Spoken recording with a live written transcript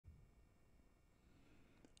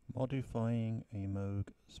Modifying a Moog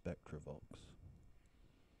Spectravox.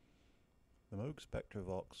 The Moog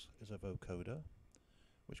Spectravox is a vocoder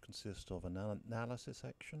which consists of an analysis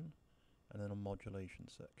section and then a modulation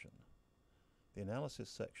section. The analysis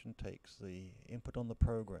section takes the input on the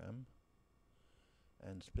program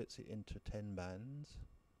and splits it into 10 bands.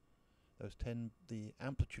 The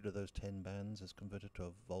amplitude of those 10 bands is converted to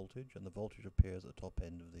a voltage, and the voltage appears at the top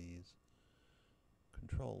end of these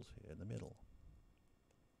controls here in the middle.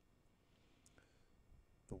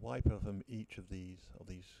 The wiper from each of these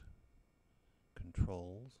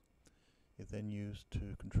controls is then used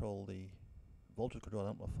to control the voltage control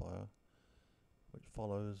amplifier, which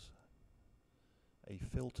follows a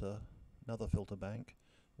filter, another filter bank,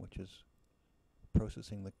 which is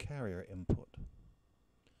processing the carrier input.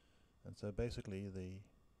 And so basically the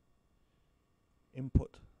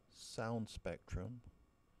input sound spectrum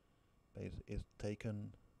is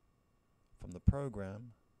taken from the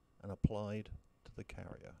program and applied to the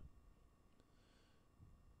carrier.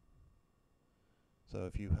 So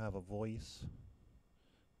if you have a voice,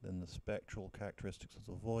 then the spectral characteristics of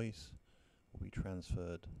the voice will be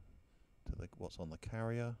transferred to what's on the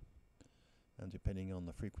carrier, and depending on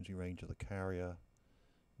the frequency range of the carrier,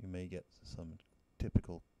 you may get some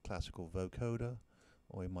typical classical vocoder,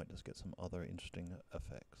 or you might just get some other interesting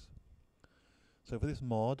effects. So for this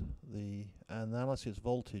mod, the analysis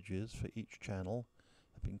voltages for each channel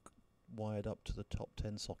have been wired up to the top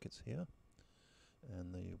 10 sockets here,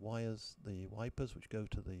 and the wipers which go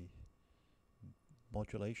to the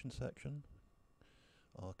modulation section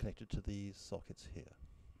are connected to these sockets here.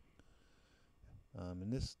 In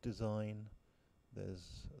this design,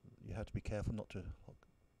 you have to be careful not to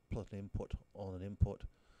plug an input on an input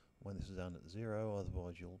when this is down at 0,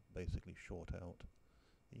 otherwise you'll basically short out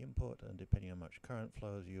the input, and depending on how much current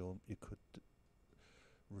flows, you could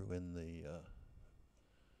ruin the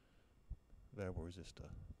variable resistor.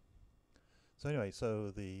 So anyway,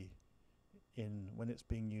 when it's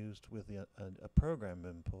being used with a program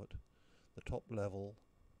input, the top level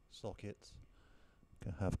sockets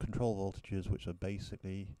can have control voltages which are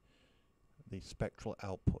basically the spectral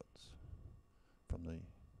outputs from the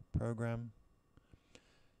program,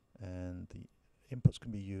 and the inputs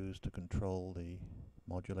can be used to control the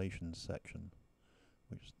modulation section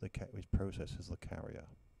which processes the carrier.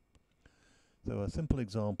 So a simple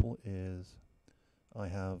example is I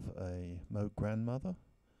have a Moog Grandmother,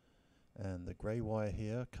 and the grey wire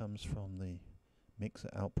here comes from the mixer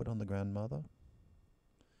output on the Grandmother,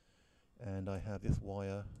 and I have this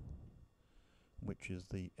wire which is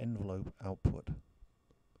the envelope output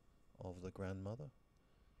of the Grandmother,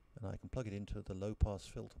 and I can plug it into the low pass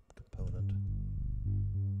filter component.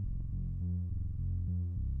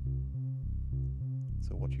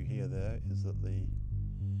 So what you hear there is that the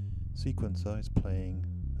sequencer is playing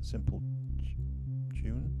a simple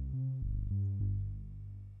tune,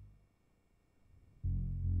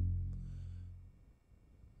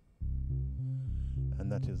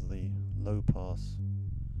 and that is the low pass.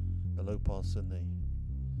 The low pass in the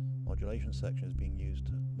modulation section is being used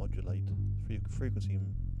to modulate frequency,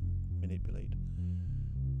 manipulate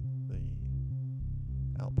the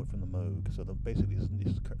output from the Moog. So basically the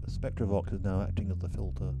Spectravox is now acting as the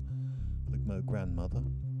filter for the Moog Grandmother,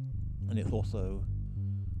 and it's also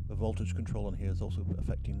the voltage control on here is also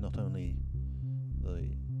affecting not only the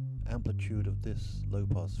amplitude of this low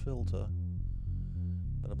pass filter,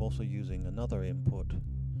 but I'm also using another input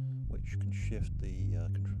which can shift the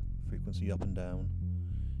frequency up and down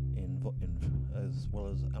as well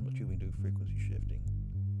as amplitude. We can do frequency shifting.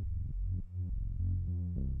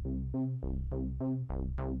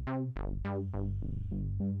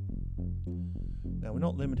 Now we're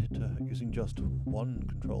not limited to using just one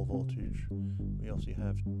control voltage. We also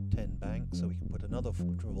have 10 banks, so we can put another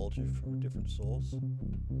control voltage from a different source.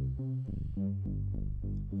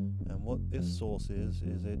 And what this source is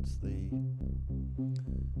it's the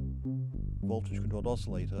voltage controlled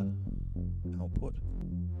oscillator output.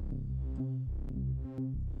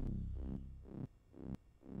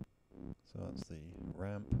 So that's the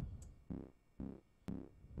ramp.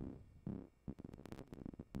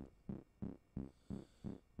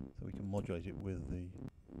 So we can modulate it with the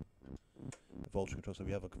voltage control. So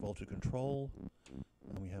we have a voltage control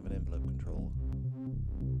and we have an envelope control.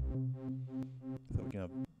 So we can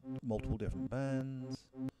have multiple different bands.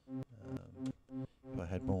 If I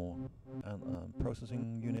had more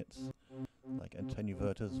processing units, like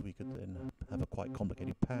attenuators, we could then have a quite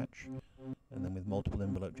complicated patch, and then with multiple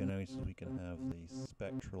envelope generators we can have the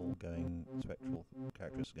spectral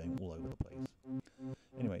characteristics going all over the place.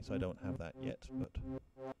 Anyway, so I don't have that yet, but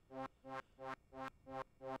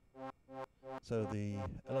So the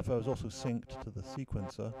LFO is also synced to the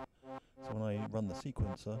sequencer. So when I run the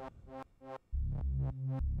sequencer,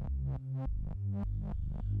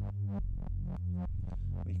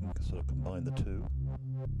 we can sort of combine the two.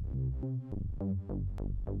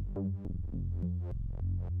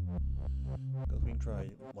 Because we can try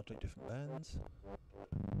modulate different bands.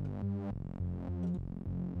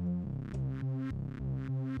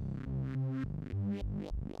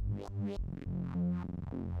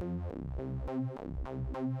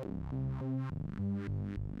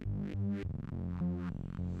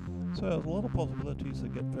 So there's a lot of possibilities to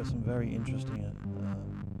get for some very interesting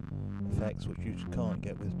effects which you can't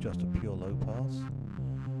get with just a pure low pass.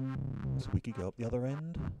 So we could go up the other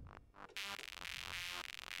end.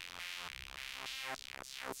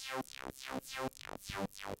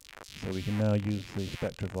 So we can now use the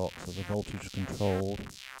Spectravox as a voltage controlled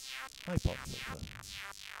high pass filter.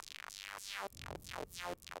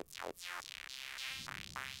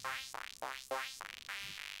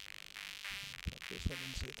 Plug this one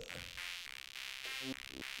into the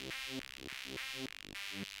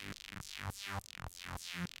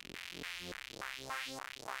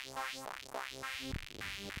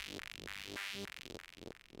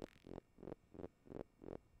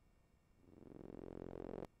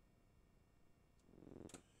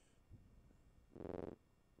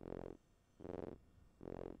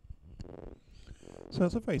So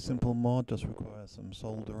it's a very simple mod, just requires some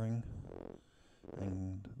soldering,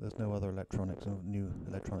 and there's no other new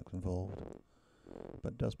electronics involved,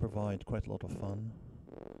 but does provide quite a lot of fun.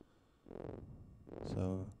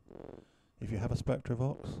 So if you have a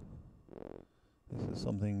Spectravox, this is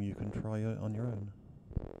something you can try on your own.